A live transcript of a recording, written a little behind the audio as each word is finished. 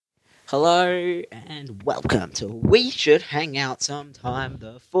Hello and welcome to We Should Hang Out Sometime,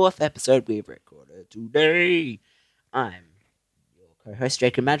 the fourth episode we've recorded today. I'm your co-host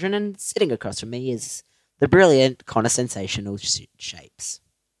Jacob Madron, and sitting across from me is the brilliant Connor Sensational Shapes.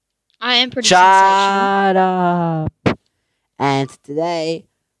 I am pretty sensational. Shut up! And today,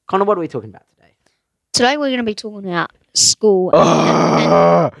 Connor, what are we talking about today? Today we're going to be talking about school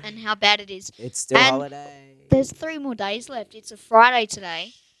and how bad it is. It's still And holiday. There's 3 more days left. It's a Friday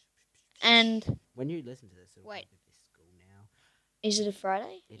today. And When you listen to this, it'll Wait. be school now. is it a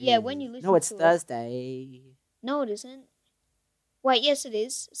Friday? It Yeah, is. when you listen No, it's to Thursday. it. No, it isn't. Wait, yes it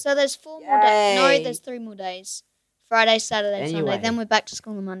is. So there's 4 more Yay. days. No, there's 3 more days. Friday, Saturday, Anyway. Sunday. Then we're back to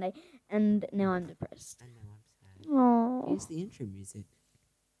school on Monday. And now I'm depressed. I know, I'm sad. Oh. Here's the intro music.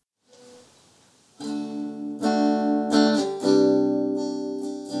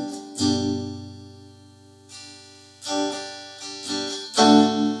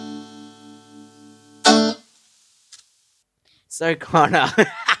 So, Connor,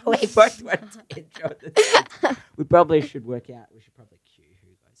 we both went to intro this. We probably should work out. We should probably cue who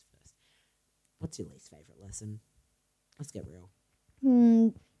goes first. What's your least favourite lesson? Let's get real.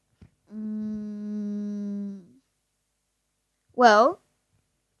 Well,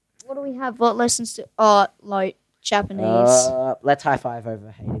 what do we have? What lessons to? Oh, like Japanese. Let's high five over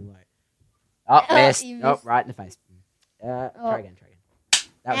hating low. Oh, missed. You Oh, missed. right in the face. Try again.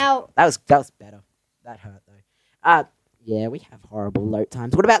 Ow. That was better. That hurt though. Yeah, we have horrible load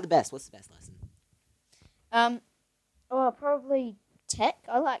times. What about the best? What's the best lesson? Probably tech.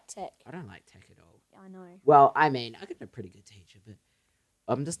 I like tech. I don't like tech at all. I know. Well, I mean, I got a pretty good teacher, but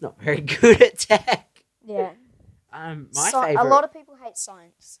I'm just not very good at tech. Yeah. My favorite. A lot of people hate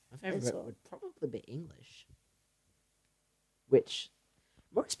science. My favorite as well. would probably be English, which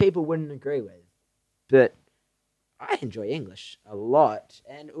most people wouldn't agree with, but I enjoy English a lot.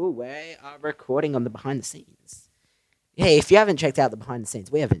 And we are recording on the behind the scenes. Hey, if you haven't checked out the behind the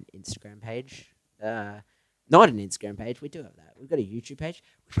scenes, we have an Instagram page. Not an Instagram page. We do have that. We've got a YouTube page.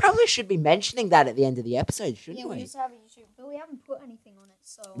 We probably should be mentioning that at the end of the episode, shouldn't Yeah, we? we used to have a YouTube, but we haven't put anything on it.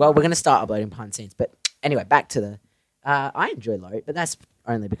 So Well, we're going to start uploading behind the scenes. But anyway, back to the... I enjoy Loat, but that's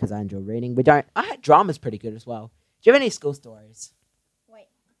only because I enjoy reading. Drama's pretty good as well. Do you have any school stories? Wait.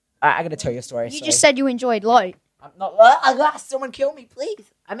 I got to tell you a story. You just said you enjoyed Loat. I'm not... someone kill me, please.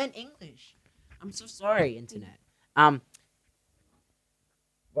 I meant English. I'm so sorry, Internet.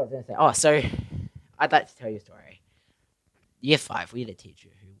 What was I going to say? Oh, so I'd like to tell you a story. Year 5, we had a teacher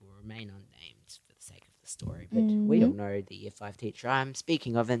who will remain unnamed for the sake of the story, but we all know the Year 5 teacher I'm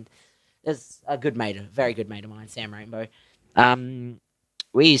speaking of, and there's a very good mate of mine, Sam Rainbow.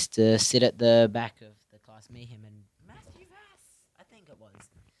 We used to sit at the back of the class, me, him, and Matthew Vass, I think it was.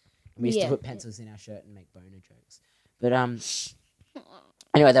 And we used to put pencils in our shirt and make boner jokes. But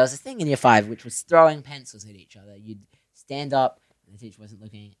anyway, there was a thing in Year 5 which was throwing pencils at each other. You'd stand up, and the teacher wasn't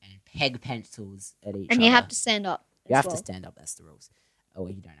looking, and peg pencils at each other. And you have to stand up. You have to stand up, that's the rules. Oh,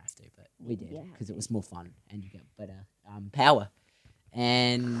 well, you don't have to, but we did, Yeah. because it was more fun, and you get better power.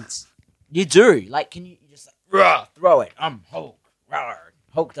 And you do. Like, can you just, like, throw it. I'm Hulk. Rawr.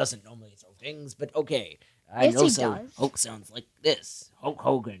 Hulk doesn't normally throw things, but okay. Yes, he does. Hulk sounds like this. Hulk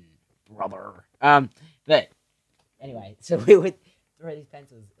Hogan, brother. But, anyway, so we would throw these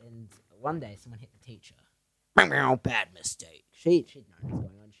pencils, and one day someone hit the teacher. Bad mistake. She'd known what's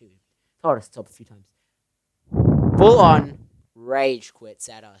going on. She told us to stop a few times. Full on rage quits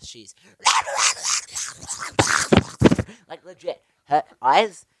at us. She's like legit. Her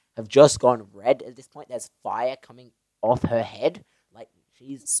eyes have just gone red at this point. There's fire coming off her head. Like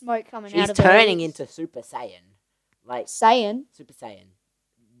she's Smoke coming out of her turning ears. into Super Saiyan. Like Saiyan. Super Saiyan.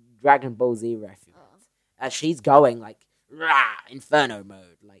 Dragon Ball Z reference. She's going like Inferno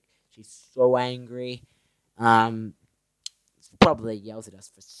mode. Like she's so angry. Probably yells at us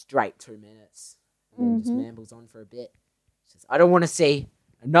for straight 2 minutes. And then just mambles on for a bit. Says, I don't want to see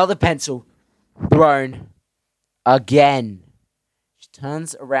another pencil thrown again. She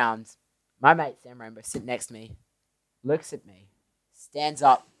turns around. My mate Sam Rainbow sitting next to me, looks at me, stands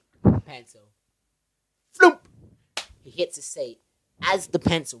up, pencil. Floop! He hits a seat as the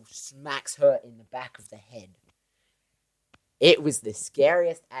pencil smacks her in the back of the head. It was the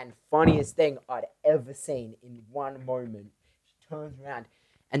scariest and funniest thing I'd ever seen in one moment. She turns around.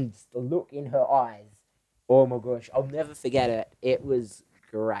 And the look in her eyes, oh my gosh, I'll never forget it. It was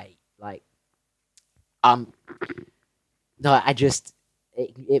great. Like, no,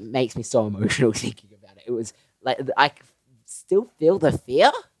 it makes me so emotional thinking about it. It was like, I still feel the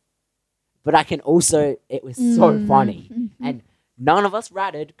fear, but I can also, it was so funny. And none of us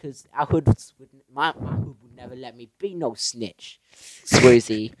ratted because my hood would never let me be no snitch.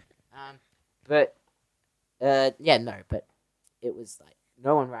 Swoozy. But no, but it was like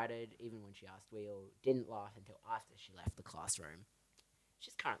no one ratted, even when she asked. We all didn't laugh until after she left the classroom.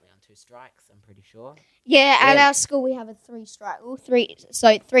 She's currently on 2 strikes, I'm pretty sure. Yeah, at Yeah. our school we have a 3 strike.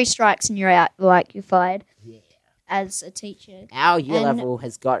 So 3 strikes and you're out, like you're fired Yeah. as a teacher. Our year And level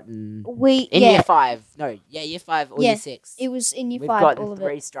has gotten in year 5. No, year 5 or Yeah, year 6. it was in year We've 5. gotten All of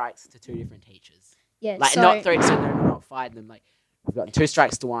 3 it. strikes to 2 different teachers. Yeah, Like so, not 3, so they're not fired them. Like we've gotten 2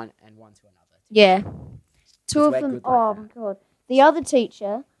 strikes to one and 1 to another. Yeah, 2 of we're them. good like Oh that. my god! The other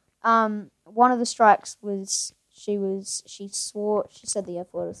teacher, one of the strikes was she swore, she said the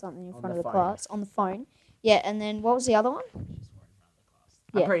F word or something in On front the of the phone. class on the phone. Yeah, and then what was the other one? She swore in front of the class.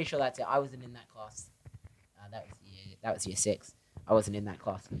 Yeah. I'm pretty sure that's it. I wasn't in that class. That was year 6. I wasn't in that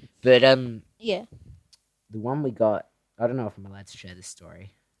class. But Yeah. the one we got, I don't know if I'm allowed to share this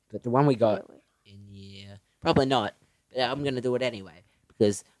story, but the one we got Yeah. in year, probably not, but I'm gonna do it anyway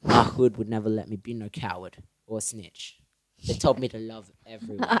because my hood would never let me be no coward or snitch. They told me to love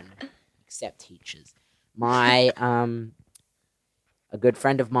everyone except teachers. My a good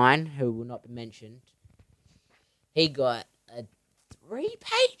friend of mine who will not be mentioned, he got a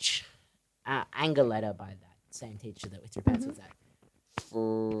 3-page anger letter by that same teacher that we threw pencils at.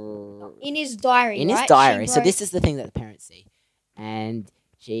 In his diary. In his right? diary. She So wrote- this is the thing that the parents see, and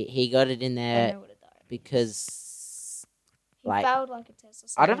he got it in I there don't know what a diary. because He like, failed like a test or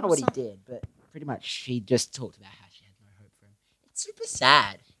something. I don't know or what he something. did, but pretty much she just talked about how she had no hope for him. It's super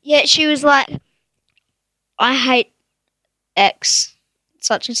sad. Yeah, she was like, I hate X,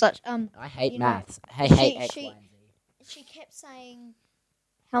 such and such. I hate You know, maths. I hate X, she- Y, and Z. She kept saying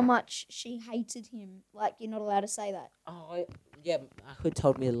how much she hated him. Like, you're not allowed to say that. Oh, yeah. My hood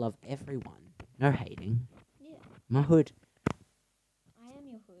told me to love everyone. No hating. Yeah. My hood. I am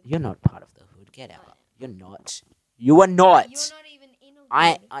your hood. You're not part of the hood. Get out. You're not. You are not. You're not even in a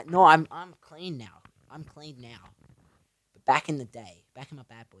hood. No, I'm clean now. I'm clean now. But back in the day, back in my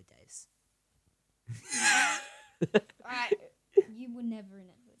bad boy days, Alright, you were never in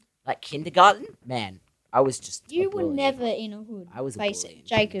a hood. like kindergarten, man, I was just. You a were bully. never in a hood. I was a Face bully in it,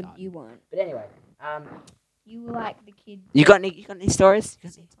 Jacob, kindergarten. you weren't. But anyway, You were like the kid. you got any stories?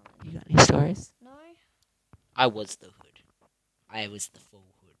 Sometimes. You got any stories? No, I was the hood. I was the full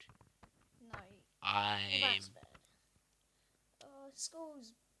hood. no. I'm. That's bad.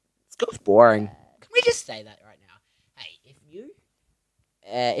 School's School's boring. bad. Can we just say that right now? Hey,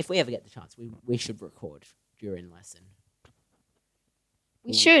 if we ever get the chance, we should record during lesson.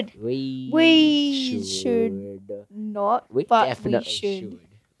 We should. We should. Not, We but definitely we should.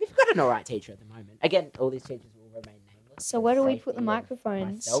 We've got an alright teacher at the moment. Again, all these teachers will remain nameless. So for where do we safety put the of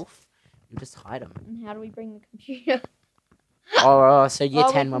microphones? Myself, you just hide them. And how do we bring the computer? So year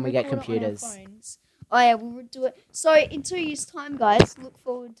 10 we when can we get record it on our computers. phones. Oh yeah, we'll do it. So in 2 years' time, guys, look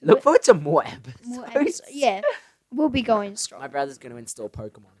forward to Look it. forward to more episodes. More episodes. Yeah, we'll be going strong. My brother's going to install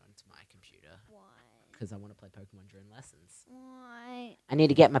Pokemon onto my computer Why? because I want to play Pokemon during lessons. Why? I need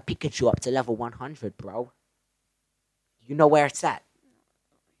to get my Pikachu up to level 100, bro. You know where it's at.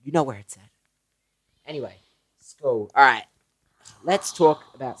 You know where it's at. Anyway, school. All right, let's talk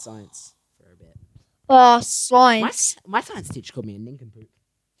about science for a bit. Oh, science. My science teacher called me a nincompoop.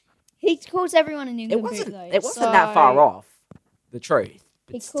 He calls everyone a It nincompoop, though. It wasn't that far off the truth,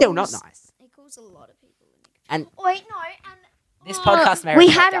 but He still not calls- nice. He calls a lot of people a nincompoop. And Oh, wait, no, and this podcast may we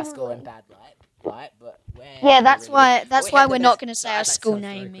reflect had our a school really- in bad light, right? But we're Yeah, that's really why. good. That's We why have the we're not best- going to say I'd our like to school tell the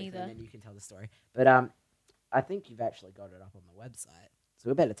story name quickly, either. And then you can tell the story. But I think you've actually got it up on the website, so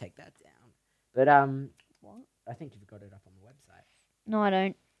we better take that down. But What? I think you've got it up on the website. No, I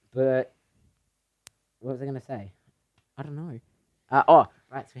don't. But what was I going to say? I don't know.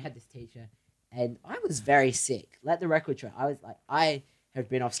 Right. So we had this teacher, and I was very sick. Let the record show. I have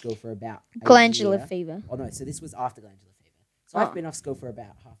been off school for about a Glandular year. fever. Oh no, so this was after glandular fever. So Oh. I've been off school for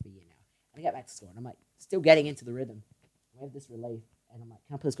about half a year now. And I get back to school, and I'm like, still getting into the rhythm. I have this relief, and I'm like,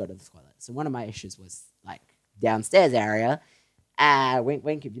 can I please go to the toilet? So one of my issues was like downstairs area. Wink,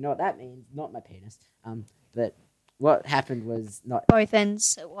 wink. If you know what that means, not my penis. But what happened was not. Both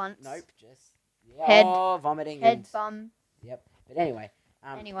ends at once. Nope, just Head- vomiting. Head, and, bum. Yep. But anyway,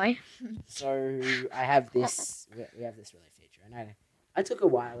 Anyway. so I have this. We have this relief feature, and I took a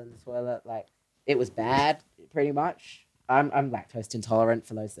while in the toilet. Like it was bad, pretty much. I'm lactose intolerant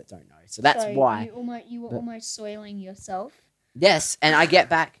for those that don't know, so that's So why. You were But- almost soiling yourself. Yes, and I get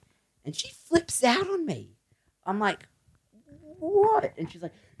back, and she flips out on me. I'm like, what? And she's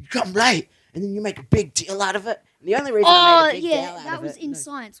like, you come late, and then you make a big deal out of it. And the only reason I made a big deal out that of was it, in no,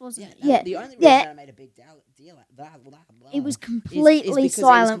 science, wasn't it? no, Yeah. The only reason Yeah. I made a big deal out It was is completely because it was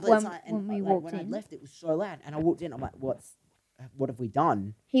silent complete silent, and, when we like, walked when I in. left, it was so loud, and I walked in. I'm like, what's what have we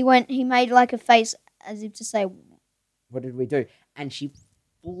done? He made like a face as if to say, what did we do? And she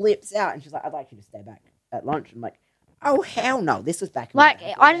flips out and she's like, I'd like you to stay back at lunch. I'm like, oh, hell no. This was back in like,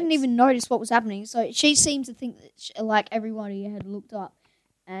 the I didn't even notice what was happening. So she seemed to think that, like, everybody had looked up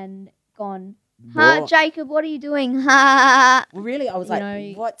and gone, ha, Jacob, what are you doing? Ha. Well, really, I was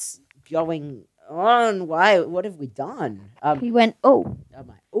like, what's going on? Why? What have we done? He went, oh. I'm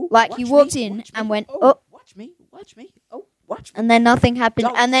like, oh. Like, he walked in and went, oh. Watch me. Oh, watch me. And then nothing happened.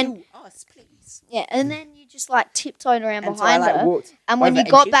 Don't and then do us, please. Yeah, and then you just like tiptoed around and behind so I, her. And when you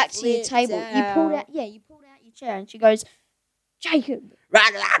got back to your table, you pulled out your chair, and she goes, Jacob.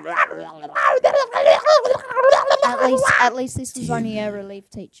 At least this was only a relief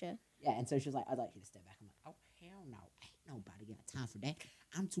teacher. Yeah, and so she was like, I'd like you to step back. I'm like, oh, hell no. Ain't nobody got time for that.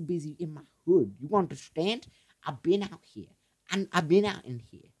 I'm too busy in my hood. You understand? I've been out here. And I've been out in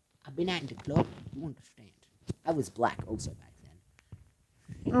here. I've been out in the club. You understand? I was black also back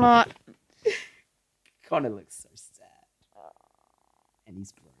then. Connor looks so sad. And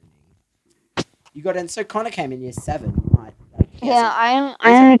he's groaning. You got in. So Connor came in year 7. Right? I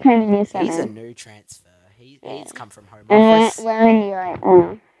only came in year 7. He's a new transfer. He's come from home office. We're in year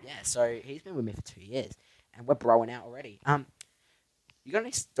 8. Yeah, so he's been with me for 2 years. And we're broing out already. You got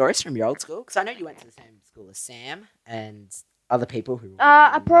any stories from your old school? Because I know you went to the same school as Sam and other people who...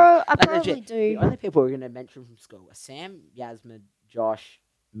 I probably do. The only people we're going to mention from school are Sam, Yasmin, Josh,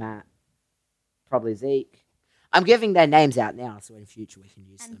 Matt, probably Zeke. I'm giving their names out now, so in future we can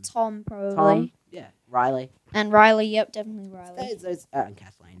use them. And Tom, probably. Tom, yeah. Riley. And Riley, yep, definitely Riley. And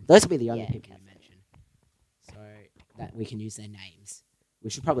Kathleen. Those will be the only people Kathleen. we mention. So that we can use their names. We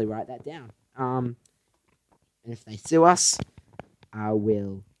should probably write that down. And if they sue us, I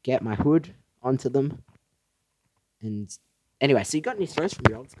will get my hood onto them. And anyway, so you got any stories from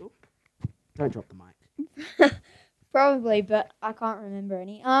your old school? Don't drop the mic. Probably, but I can't remember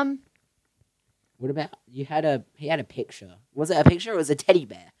any. What about he had a picture. Was it a picture or was it a teddy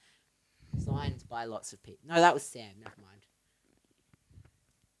bear? Signed by lots of people. No, that was Sam, never mind.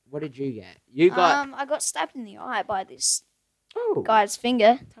 What did you get? You got I got stabbed in the eye by this oh, guy's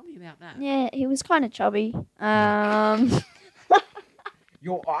finger. Tell me about that. Yeah, he was kind of chubby.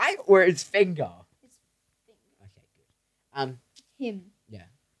 Your eye or his finger? His finger. Okay, good. Him. Yeah.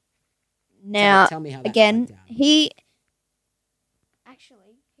 Now, tell me how that again, went down. he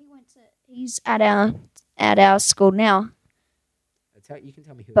he's at our school now. You can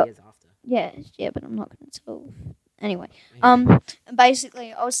tell me who But- he is after. Yeah, but I'm not going to tell. Anyway,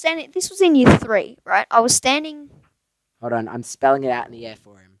 basically, I was standing. This was in year 3, right? I was standing. Hold on, I'm spelling it out in the air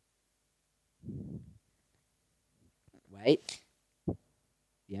for him. Wait.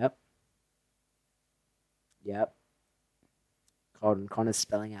 Yep. Connor's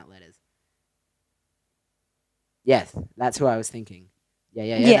spelling out letters. Yes, that's who I was thinking.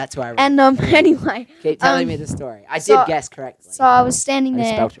 Yeah, that's who I wrote. And anyway, keep telling me the story. I so- did guess correctly. so I was standing I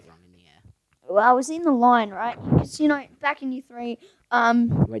there. spelled it wrong in the air. Well, I was in the line, right? Because back in year 3,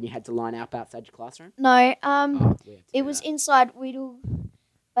 When you had to line up outside your classroom? no, Oh, we have to it do was that. inside.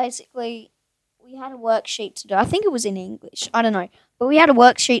 Basically, we had a worksheet to do. I think it was in English. I don't know, but we had a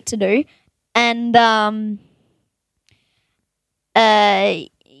worksheet to do, and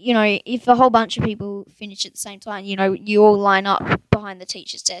if a whole bunch of people finish at the same time, you all line up behind the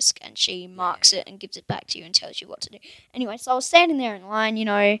teacher's desk, and she marks it and gives it back to you and tells you what to do. Anyway, so I was standing there in line,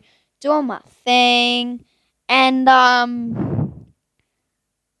 doing my thing, and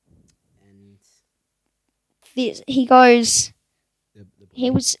he goes.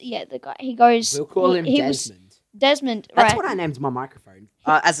 The guy. He goes. We'll call him Desmond. Desmond, That's right? what I named my microphone.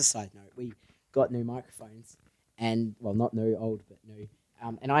 As a side note, we got new microphones, and not new, old, but new.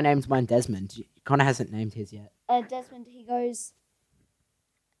 And I named mine Desmond. Connor hasn't named his yet. Desmond, he goes,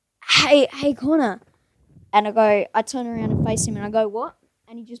 hey, Connor. And I turn around and face him, and I go, what?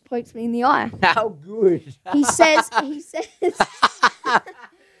 And he just pokes me in the eye. How good. He says,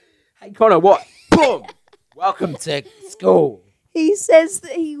 Hey, Connor, what? Boom! Welcome to school. he says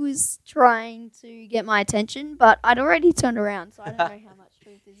that he was trying to get my attention, but I'd already turned around, so I don't know how much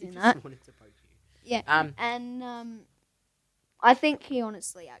truth is in that. Wanted to poke you. Yeah. I think he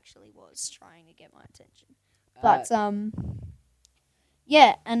honestly actually was trying to get my attention. But,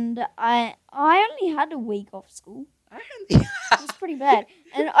 yeah, and I only had a week off school. It was pretty bad.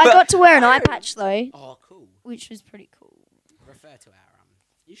 And I got to wear an eye patch, though, Oh, cool. which was pretty cool. Refer to our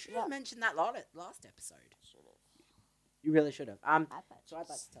You should have mentioned that last episode. You really should have. So I'd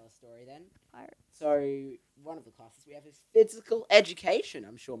like to tell a story then. So one of the classes we have is physical education.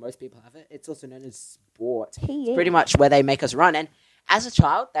 I'm sure most people have it. It's also known as sport. It's pretty much where they make us run. And as a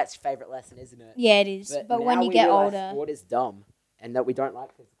child, that's your favourite lesson, isn't it? Yeah, it is. But now when you we get realise older, sport is dumb, and that we don't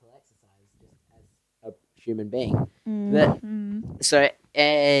like physical exercise just as a human being. So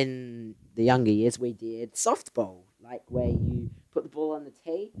in the younger years, we did softball, like where you put the ball on the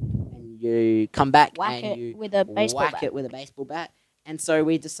tee and you come back whack and it you with a baseball whack bat. it with a baseball bat. And so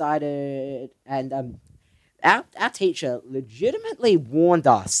we decided, and our teacher legitimately warned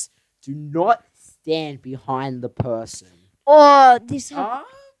us, do not stand behind the person. Oh, this. I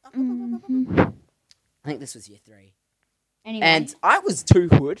think this was year 3. Anyway, And I was too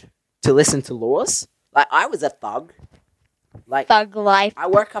hood to listen to laws. Like, I was a thug. Like, thug life. I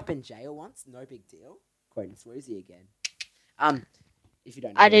woke up in jail once, no big deal. Quoting Swoozy again. If you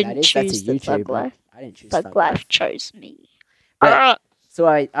don't know I what didn't that is, that's choose a the thug YouTuber. life. I didn't choose Thug life chose me. But- So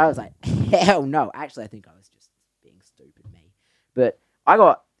I was like, hell no. Actually, I think I was just being stupid, me. But I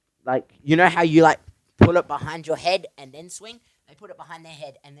got, like, you know how you, like, put it behind your head and then swing? They put it behind their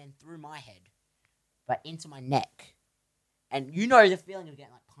head and then through my head. But into my neck. And you know the feeling of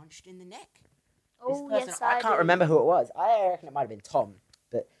getting, like, punched in the neck? Oh, This person, yes, I can't do. remember who it was. I reckon it might have been Tom.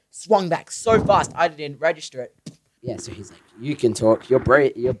 But swung back so fast, I didn't register it. Yeah, so he's like, you can talk. You're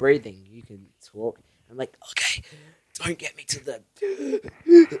breathing. You can talk. I'm like, okay, don't get me to the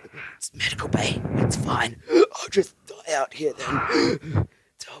it's medical bay. It's fine. I'll just die out here then.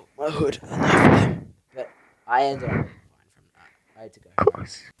 Tell my hood I love them. But I ended up being fine from that. I had to go home.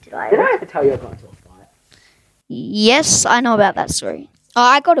 Did I ever tell you I got into a fight? Yes, I know about that story. Oh,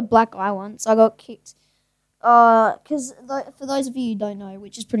 I got a black eye once. I got kicked. Because for those of you who don't know,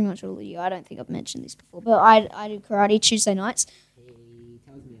 which is pretty much all of you, I don't think I've mentioned this before, but I do karate Tuesday nights. He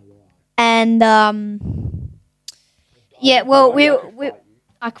tells me a lot. And, yeah, well,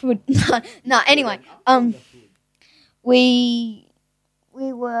 I could, no, anyway, we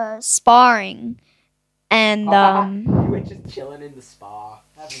were sparring, and, You were just chilling in the spa,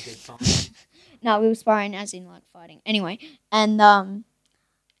 having a good time. no, we were sparring as in, like, fighting. Anyway, and,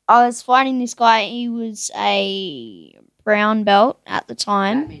 I was fighting this guy. He was a brown belt at the That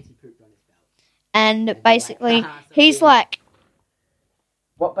time. means he pooped on his belt. And basically, so he's cool. like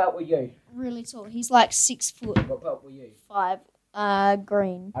What belt were you? really tall. He's like 6 foot What belt were you? 5,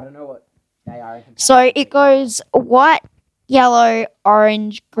 green. I don't know what they are. So it goes white, yellow,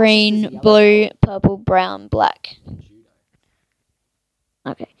 orange, green, blue, purple, brown, black.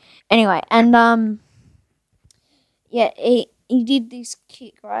 Okay. Anyway, and yeah, he did this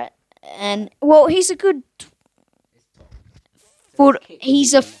kick, right? And well, he's a good foot.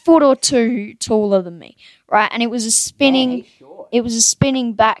 He's a foot or two taller than me, right? And it was a spinning. It was a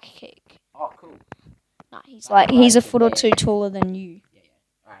spinning back kick. Oh, cool. No, he's a foot or two taller than you. Yeah.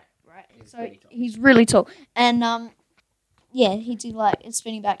 Alright. Right. He's So pretty tall. he's really tall. And yeah, he did like a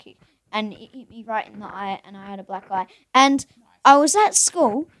spinning back kick, and it hit me right in the eye, and I had a black eye. And I was at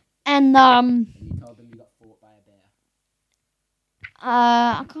school, and And you told them you got fought by a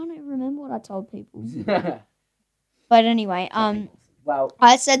I can't even remember what I told people. bear. But anyway, Well,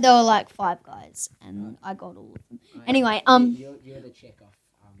 I said there were like 5 guys, and I got all of them. Anyway, you're the chick off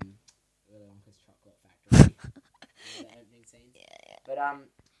Willy Wonka's Chocolate Factory. The opening scenes.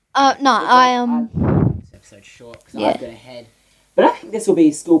 But no, I this episode short because Yeah. I've got ahead. But I think this will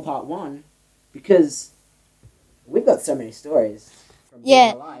be school part 1 because we've got so many stories from being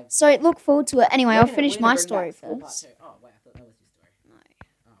Yeah. alive. So look forward to it. Anyway, I'll We're finish gonna my bring story back school part first. 2. Oh wait, I thought that was your story.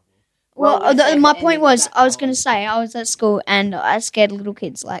 No. Oh, Well, we'll save my the point ending was, of that I was for going to say, I was at school and I scared little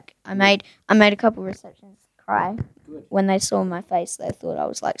kids. Like, I made a couple of receptionists cry Good. when they saw my face. They thought I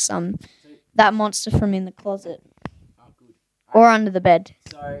was like that monster from in the closet Oh, good. or under the bed.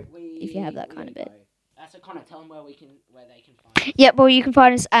 So If you have that kind of bed. So kind of tell them where they can find us. Yeah, well, you can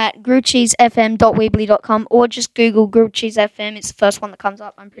find us at grillcheesefm.weebly.com or just Google Grilled Cheese FM. It's the first one that comes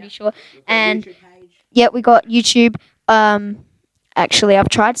up, I'm pretty sure. We've got a And- YouTube page. Yeah, we got YouTube. Actually, I've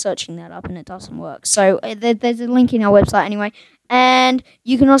tried searching that up and it doesn't work. So there's a link in our website anyway. And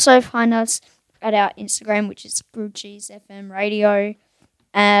you can also find us at our Instagram, which is Grilled Cheese FM Radio.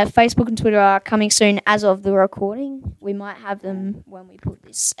 Facebook and Twitter are coming soon as of the recording. We might have them when we put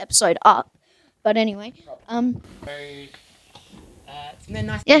this episode up. But anyway, It's been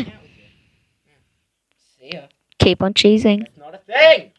nice Yeah. hanging out with you. See ya. keep on cheesing. That's not a thing.